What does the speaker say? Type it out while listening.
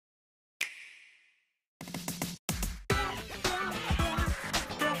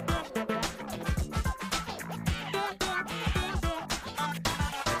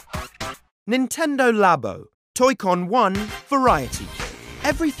Nintendo Labo Toy-Con 1 Variety Kit.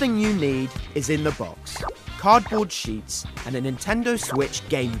 Everything you need is in the box. Cardboard sheets and a Nintendo Switch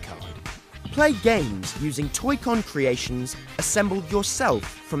game card. Play games using Toy-Con creations assembled yourself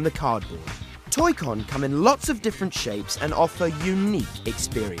from the cardboard. Toy-Con come in lots of different shapes and offer unique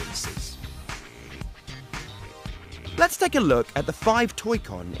experiences. Let's take a look at the 5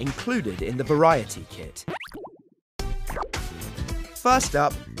 Toy-Con included in the Variety Kit. First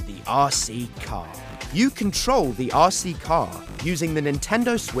up, the RC car. You control the RC car using the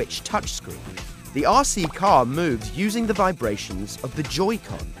Nintendo Switch touchscreen. The RC car moves using the vibrations of the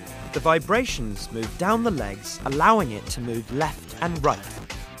Joy-Con. The vibrations move down the legs, allowing it to move left and right.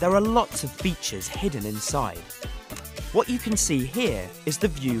 There are lots of features hidden inside. What you can see here is the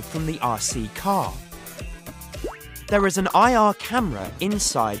view from the RC car. There is an IR camera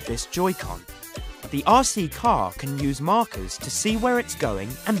inside this Joy-Con. The RC car can use markers to see where it's going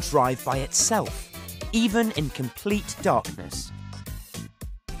and drive by itself, even in complete darkness.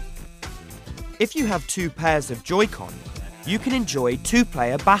 If you have 2 pairs of Joy-Con, you can enjoy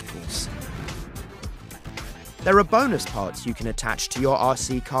 2-player battles. There are bonus parts you can attach to your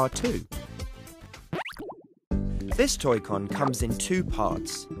RC car too. This Toy-Con comes in 2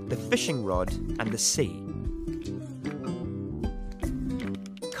 parts, the fishing rod and the sea.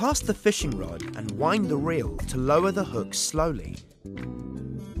 Cast the fishing rod and wind the reel to lower the hook slowly.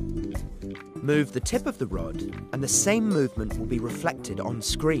 Move the tip of the rod and the same movement will be reflected on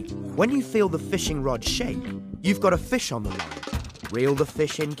screen. When you feel the fishing rod shake, you've got a fish on the line. Reel the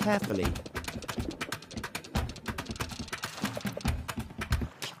fish in carefully.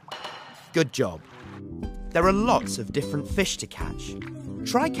 Good job. There are lots of different fish to catch.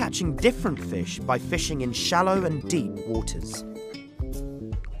 Try catching different fish by fishing in shallow and deep waters.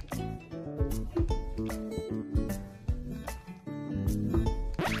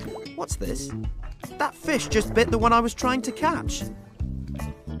 What's this? That fish just bit the one I was trying to catch.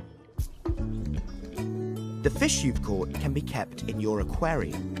 The fish you've caught can be kept in your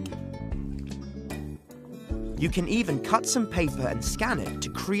aquarium. You can even cut some paper and scan it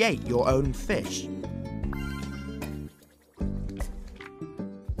to create your own fish.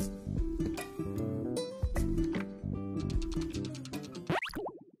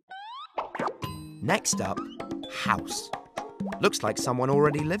 Next up, house. Looks like someone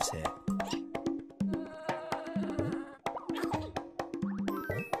already lives here.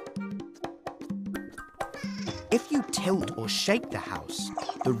 If you tilt or shake the house,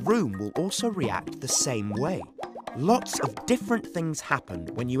 the room will also react the same way. Lots of different things happen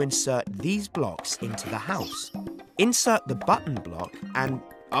when you insert these blocks into the house. Insert the button block and,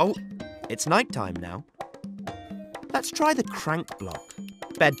 oh, it's nighttime now. Let's try the crank block.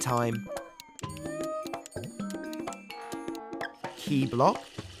 Bedtime. Key block.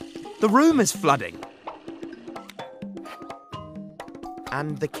 The room is flooding.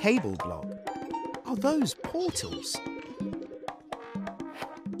 And the cable block. Are those portals?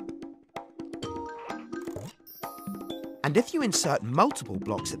 And if you insert multiple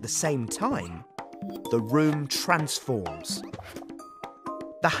blocks at the same time, the room transforms.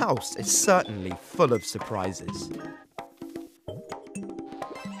 The house is certainly full of surprises.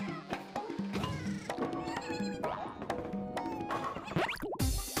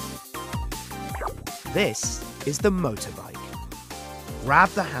 This is the motorbike. Grab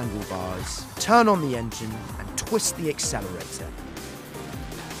the handlebars, turn on the engine, and twist the accelerator.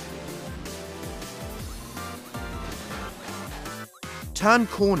 Turn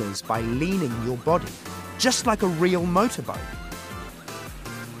corners by leaning your body, just like a real motorbike.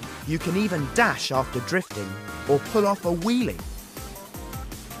 You can even dash after drifting or pull off a wheelie.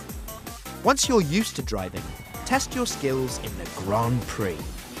 Once you're used to driving, test your skills in the Grand Prix.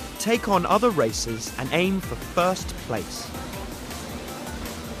 Take on other racers and aim for first place.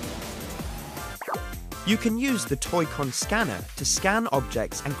 You can use the Toy-Con scanner to scan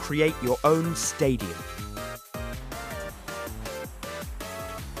objects and create your own stadium.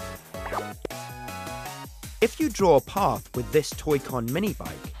 If you draw a path with this Toy-Con mini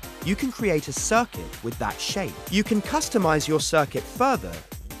bike, you can create a circuit with that shape. You can customize your circuit further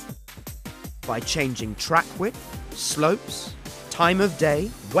by changing track width, slopes, time of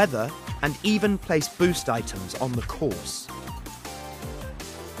day, weather, and even place boost items on the course.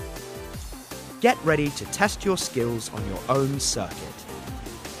 Get ready to test your skills on your own circuit.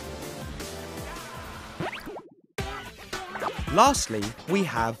 Lastly, we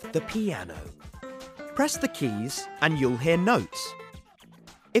have the piano. Press the keys and you'll hear notes.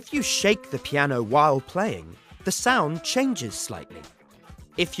 If you shake the piano while playing, the sound changes slightly.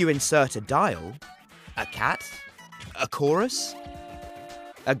 If you insert a dial, a cat, a chorus,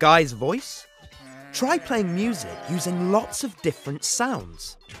 A guy's voice? Try playing music using lots of different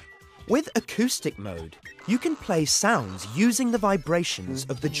sounds. With acoustic mode, you can play sounds using the vibrations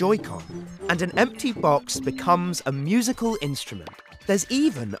of the Joy-Con, and an empty box becomes a musical instrument. There's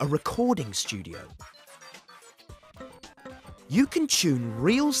even a recording studio. You can tune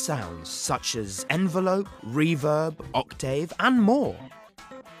real sounds such as envelope, reverb, octave, and more.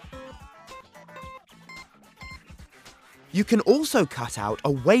 You can also cut out a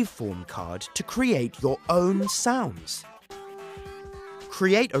waveform card to create your own sounds.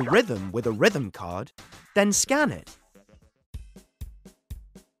 Create a rhythm with a rhythm card, then scan it.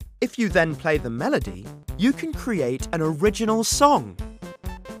 If you then play the melody, you can create an original song.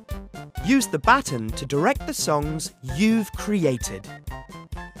 Use the baton to direct the songs you've created.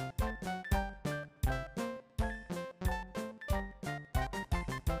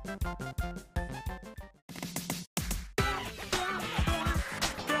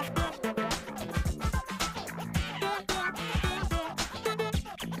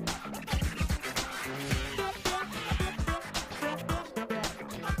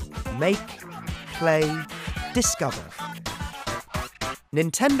 Make, play, discover.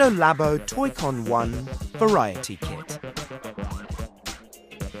 Nintendo Labo Toy-Con 1 Variety Kit.